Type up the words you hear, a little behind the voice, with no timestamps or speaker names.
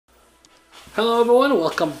Hello everyone,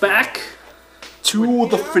 welcome back to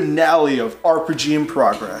the finale of RPG in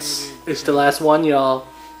Progress. It's the last one, y'all.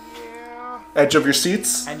 Edge of your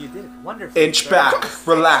seats. And you did it. Wonderful. Inch back.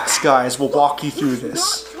 Relax, guys. We'll walk you through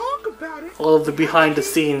this. All of the behind the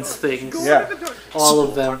scenes things. Yeah. All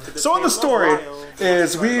of them. So in the story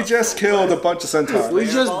is we just killed a bunch of centaurs. We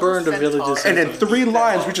just burned a village's And in 3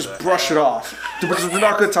 lines we just brush it off. Because we're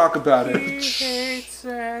not going to talk about it.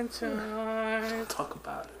 Talk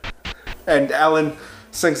about it. And Alan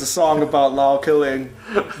sings a song about Lyle killing,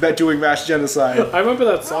 doing mass genocide. I remember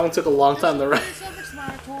that song took a long time to write.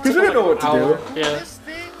 Because we didn't know what to do. Yeah.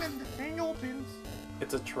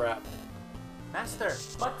 It's a trap. Master,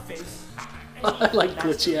 butt face. I like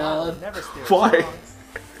glitchy Alan. Why?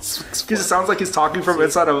 Because it sounds like he's talking from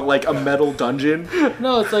inside of like a metal dungeon.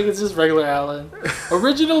 No, it's just regular Alan.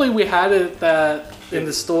 Originally we had it that in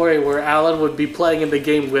the story where Alan would be playing in the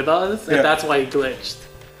game with us, and that's why he glitched.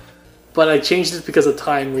 But I changed it because of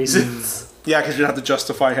time reasons. Yeah, because you'd have to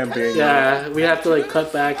justify him being. Yeah, we have to like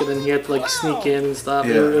cut back, and then he had to like sneak in and stuff.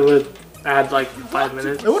 Yeah. It would add like 5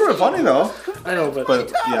 minutes. It would have been funny though. I know,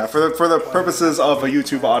 But yeah, for the purposes of a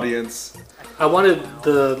YouTube audience, I wanted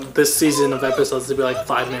this season of episodes to be like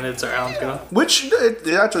 5 minutes around, you know? which it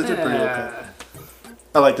actually did pretty okay.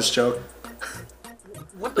 I like this joke.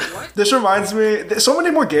 What? This reminds me. So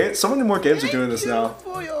many more games are doing this now.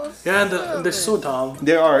 Yeah, and they're so dumb.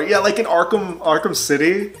 They are. Yeah, like in Arkham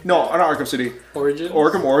City. No, not Arkham City.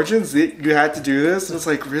 Arkham Origins. You had to do this, and it's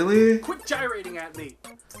like, really? Quit gyrating at me.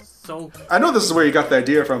 So. I know this is where you got the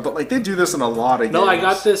idea from, but like they do this in a lot of games. No, I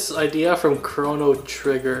got this idea from Chrono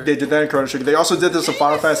Trigger. They did that in Chrono Trigger. They also did this in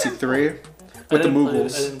Final Fantasy 3 with the I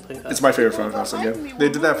Moogles. didn't play that. It's my favorite Final Fantasy game. They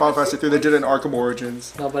did that in Final Fantasy 3. They did it in Arkham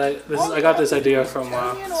Origins. No, but I got this idea from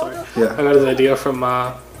sorry. Yeah. I got this idea from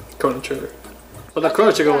Chrono Trigger. But the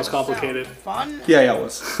Chrono Trigger was complicated. Yeah, it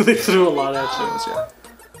was. They threw a lot at you. Yeah.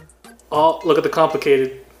 Oh, look at the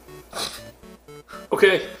complicated.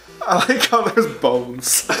 Okay. I like how there's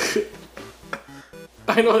bones.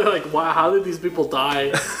 I know, they're like, wow, how did these people die?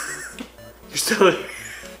 You're still.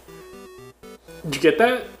 Did you get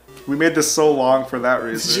that? We made this so long for that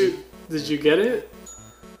reason. Did you get it?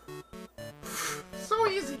 So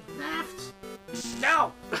easy. Left.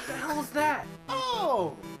 No. What the hell is that?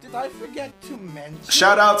 Oh, did I forget to mention?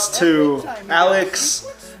 Shoutouts to Alex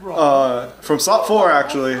from Salt 4,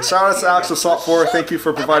 actually. Shoutouts to Alex from Salt 4. Thank you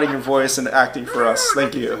for providing your voice and acting for us.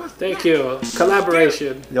 Thank you. Thank you.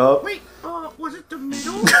 Collaboration. Yup. Wait, was it the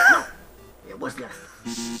middle? No, it was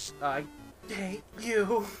left. I hate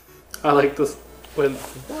you. I like this.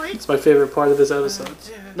 It's my favorite part of this episode.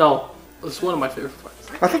 No, it's one of my favorite parts.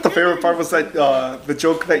 I thought the favorite part was that the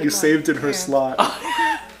joke that you saved in her slot.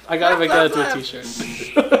 I gotta make that into a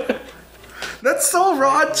t-shirt. That's so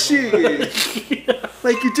raunchy.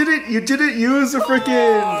 Like you didn't use a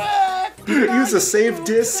freaking. You didn't use a save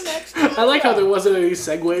disc. I like how there wasn't any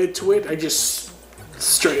segue into it. I just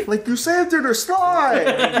straight Like you saved in her slot.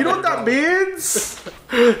 You know what that means?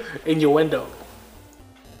 innuendo.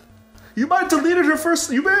 You might have deleted her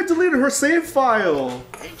first. You may have deleted her save file.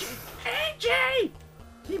 AJ!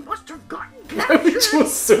 He must have gotten Why would you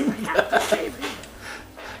assume that?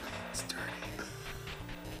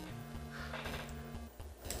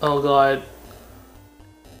 Oh god.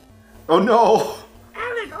 Oh no.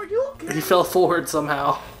 Alan, are you okay? He fell forward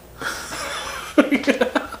somehow.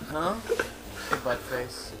 Huh? Hey, butt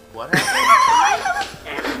face. What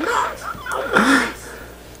happened?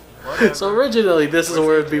 Whatever. So originally, this is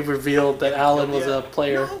where it'd be revealed that Alan was a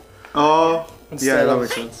player Oh. Yeah, Instead that of-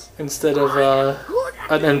 makes sense. instead of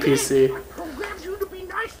an NPC. I programmed you to be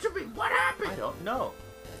nice to me. What happened? I don't know.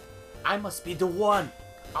 I must be the one.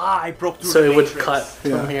 I broke through So the it would matrix. cut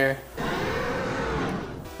Yeah. from here.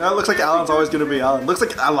 That looks like Alan's always gonna be Alan. Looks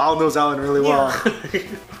like Alan knows Alan really well.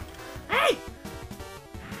 Hey!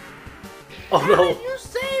 Oh no. You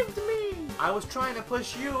saved me! I was trying to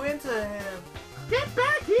push you into him. Get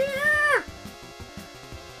back here!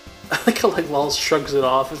 I like how like Lyle shrugs it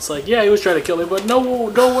off. It's like, yeah, he was trying to kill me, but no,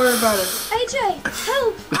 don't worry about it. AJ,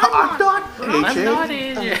 help! I'm not AJ. I'm not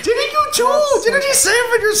AJ. Didn't you too? Didn't you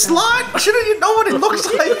save in your slot? Shouldn't you know what it looks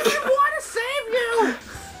like? I want to save you!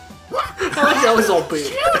 I like how he's all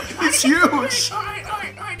big. It's huge.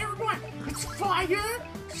 Alright, never mind. It's fire,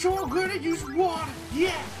 so I'm gonna use water.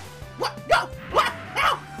 Yeah. What? No! What?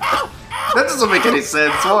 Ow! Ow! Ow! That doesn't make any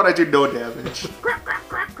sense. Why would I do no damage? Crack, crack,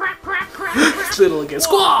 crack, crack, crack, crack. Little again.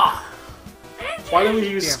 Squaw! Why don't we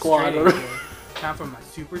use Damn squad? straight, Uh AJ. Time for my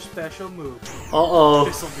super special move. oh.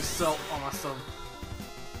 This'll be so awesome.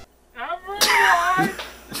 Everyone,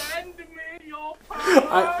 lend me your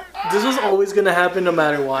power. This was always gonna happen no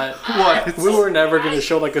matter what. What? We were never gonna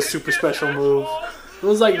show like a super special move. It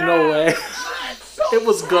was like no way. It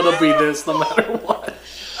was gonna be this no matter what.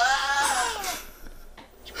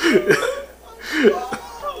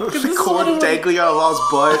 The cord dangling out of Law's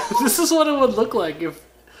butt. This is what it would look like if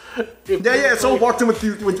Yeah. Someone walked in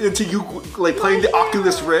into you like playing the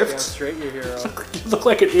Oculus Rift. Straight your hero. you look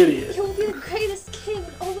like an idiot. You will be the greatest king in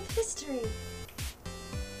all of history.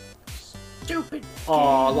 Stupid.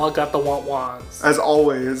 Aw, Law got the want-wants. As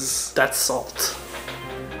always. That's salt.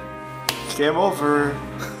 Game over.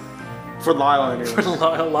 For Lyle anyway.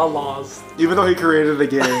 Law lost. Even though he created the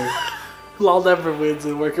game. Law never wins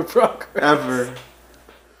in work in progress. Ever.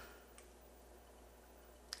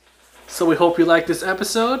 So we hope you liked this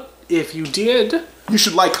episode. If you did, You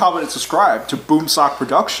should like, comment, and subscribe to BoomSock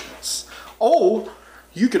Productions. Oh,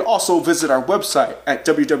 you can also visit our website at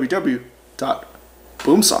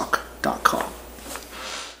www.boomsock.com.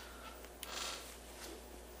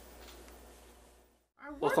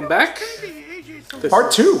 welcome back. This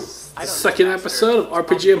Part 2. is the second episode of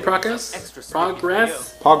RPG in Progress.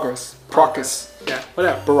 Progress. Procus. Yeah,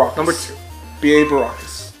 whatever. Baracus. Number 2. B.A.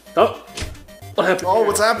 Baracus. Oh, what happened? Oh, here?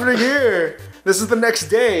 what's happening here? This is the next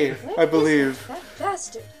day, I believe. That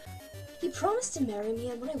bastard. He promised to marry me,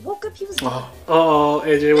 and when I woke up, he was gone. Oh,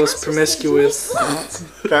 AJ was Master said he was promiscuous. not.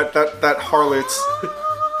 That harlot.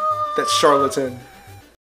 That charlatan.